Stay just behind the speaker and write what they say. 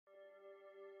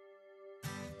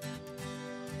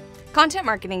Content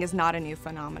marketing is not a new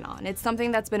phenomenon. It's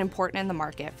something that's been important in the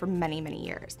market for many, many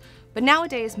years. But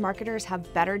nowadays, marketers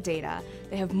have better data,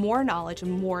 they have more knowledge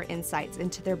and more insights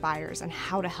into their buyers and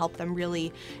how to help them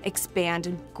really expand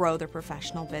and grow their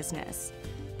professional business.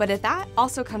 But at that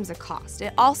also comes a cost.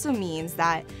 It also means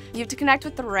that you have to connect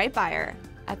with the right buyer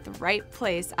at the right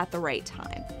place at the right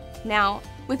time. Now,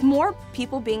 with more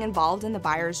people being involved in the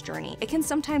buyer's journey, it can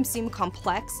sometimes seem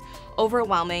complex,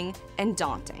 overwhelming, and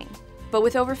daunting. But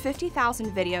with over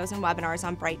 50,000 videos and webinars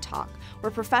on BrightTALK,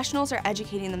 where professionals are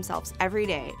educating themselves every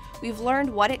day, we've learned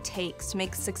what it takes to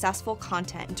make successful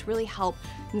content and to really help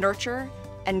nurture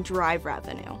and drive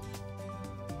revenue.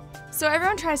 So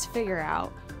everyone tries to figure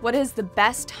out what is the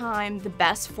best time, the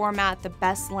best format, the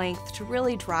best length to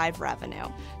really drive revenue.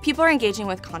 People are engaging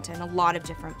with content in a lot of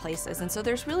different places, and so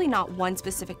there's really not one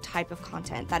specific type of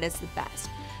content that is the best.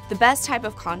 The best type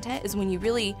of content is when you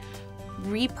really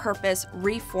repurpose,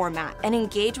 reformat, and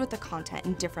engage with the content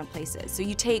in different places. So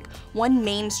you take one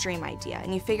mainstream idea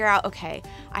and you figure out, okay,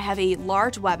 I have a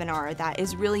large webinar that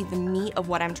is really the meat of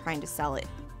what I'm trying to sell. It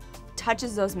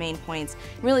touches those main points,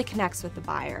 really connects with the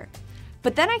buyer.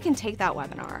 But then I can take that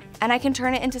webinar and I can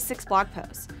turn it into 6 blog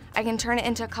posts. I can turn it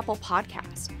into a couple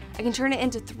podcasts. I can turn it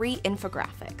into 3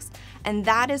 infographics. And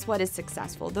that is what is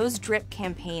successful. Those drip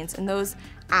campaigns and those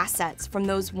assets from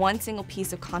those one single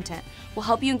piece of content will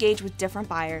help you engage with different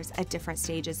buyers at different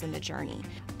stages in the journey.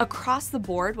 Across the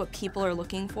board, what people are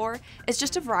looking for is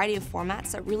just a variety of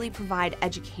formats that really provide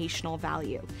educational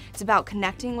value. It's about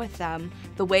connecting with them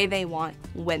the way they want,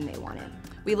 when they want it.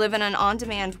 We live in an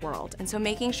on-demand world, and so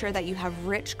making sure that you have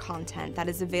rich content that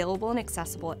is available and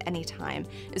accessible at any time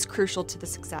is crucial to the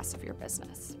success of your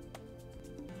business.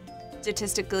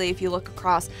 Statistically, if you look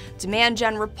across Demand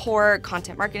Gen Report,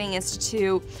 Content Marketing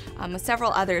Institute,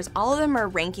 several others, all of them are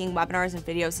ranking webinars and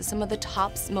videos as some of the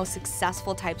top, most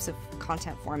successful types of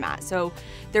content format. So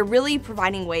they're really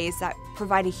providing ways that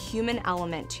provide a human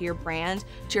element to your brand,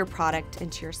 to your product,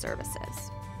 and to your services.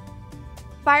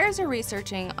 Buyers are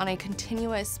researching on a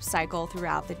continuous cycle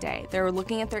throughout the day. They're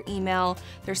looking at their email,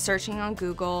 they're searching on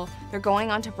Google, they're going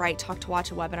onto BrightTALK to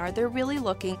watch a webinar. They're really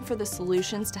looking for the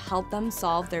solutions to help them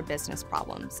solve their business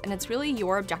problems. And it's really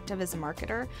your objective as a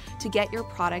marketer to get your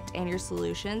product and your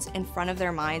solutions in front of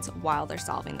their minds while they're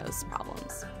solving those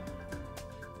problems.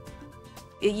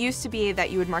 It used to be that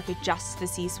you would market just the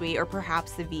C-suite or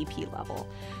perhaps the VP level.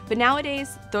 But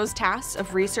nowadays, those tasks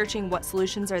of researching what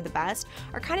solutions are the best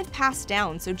are kind of passed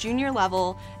down. So junior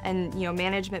level and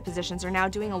management positions are now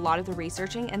doing a lot of the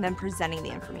researching and then presenting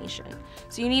the information.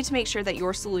 So you need to make sure that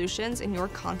your solutions and your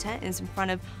content is in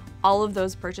front of all of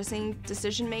those purchasing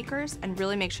decision makers and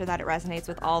really make sure that it resonates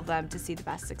with all of them to see the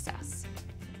best success.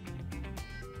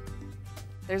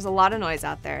 There's a lot of noise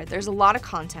out there, there's a lot of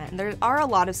content, and there are a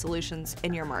lot of solutions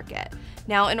in your market.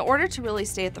 Now, in order to really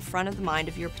stay at the front of the mind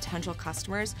of your potential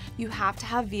customers, you have to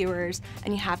have viewers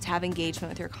and you have to have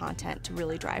engagement with your content to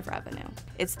really drive revenue.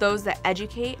 It's those that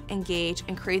educate, engage,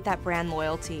 and create that brand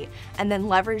loyalty, and then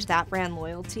leverage that brand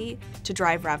loyalty to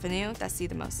drive revenue that see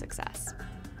the most success.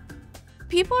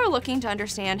 People are looking to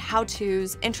understand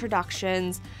how-tos,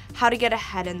 introductions, how to get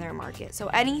ahead in their market. So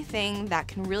anything that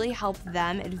can really help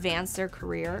them advance their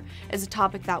career is a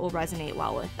topic that will resonate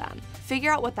well with them.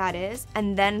 Figure out what that is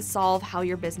and then solve how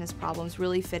your business problems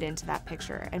really fit into that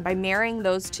picture. And by marrying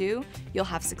those two, you'll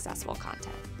have successful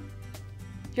content.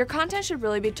 Your content should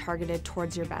really be targeted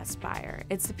towards your best buyer.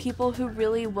 It's the people who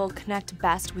really will connect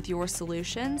best with your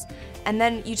solutions, and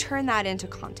then you turn that into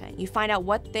content. You find out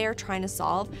what they're trying to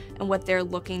solve and what they're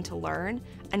looking to learn,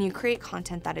 and you create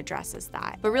content that addresses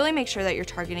that. But really make sure that you're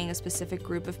targeting a specific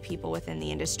group of people within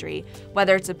the industry,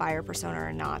 whether it's a buyer persona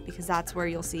or not, because that's where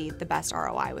you'll see the best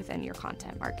ROI within your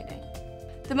content marketing.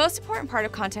 The most important part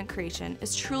of content creation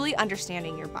is truly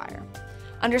understanding your buyer.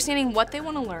 Understanding what they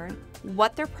want to learn,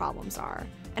 what their problems are,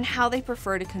 and how they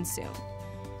prefer to consume.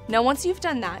 Now, once you've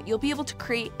done that, you'll be able to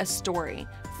create a story,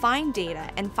 find data,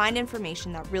 and find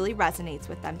information that really resonates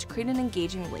with them to create an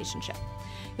engaging relationship.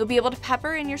 You'll be able to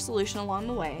pepper in your solution along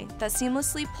the way that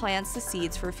seamlessly plants the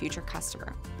seeds for a future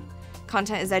customer.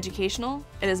 Content is educational,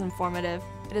 it is informative,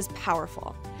 it is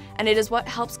powerful, and it is what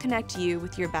helps connect you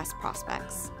with your best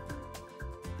prospects.